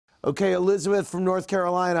Okay, Elizabeth from North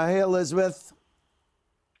Carolina. Hey, Elizabeth.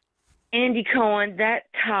 Andy Cohen, that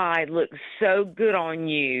tie looks so good on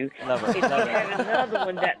you. Love it. If you had another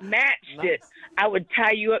one that matched it, I would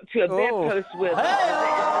tie you up to a bedpost with it.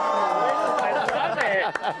 I love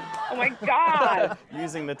it. Oh, my God.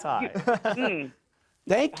 Using the tie.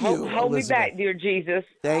 Thank you, Hold me Elizabeth. back, dear Jesus.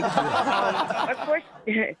 Thank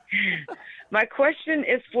you. My question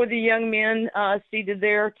is for the young men seated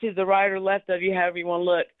there to the right or left of you, however you want to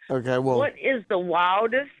look. Okay, well. What is the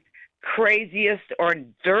wildest, craziest, or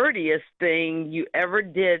dirtiest thing you ever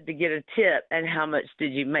did to get a tip, and how much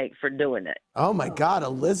did you make for doing it? Oh, my God,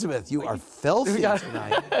 Elizabeth, you are filthy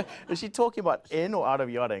tonight. Is she talking about in or out of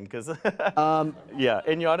yachting? Because yeah,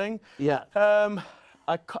 in yachting. Yeah.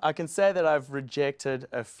 I can say that I've rejected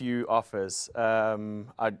a few offers.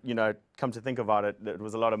 You know, come to think about it, it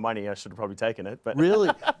was a lot of money. I should have probably taken it. But Really?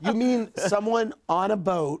 You mean someone on a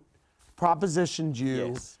boat propositioned you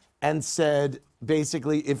Yes. and said,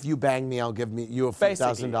 basically, if you bang me, I'll give you a few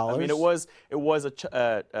 $1,000? I mean, it was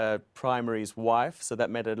a primary's wife, so that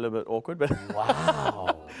made it a little bit awkward. But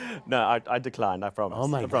Wow. no, I declined. I promise. Oh,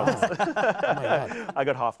 my I God. promise. Oh, my God. I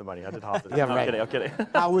got half the money. I did half the. Yeah, no, right. I'm kidding.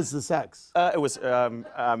 How was the sex? It was.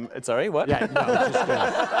 Sorry, what? Yeah, no, just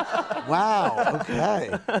kidding. Wow,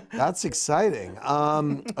 okay. That's exciting.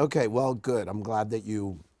 Okay, well, good. I'm glad that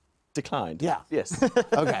you... Declined. Yeah. Yes.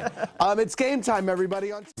 Okay. It's game time,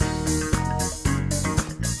 everybody. On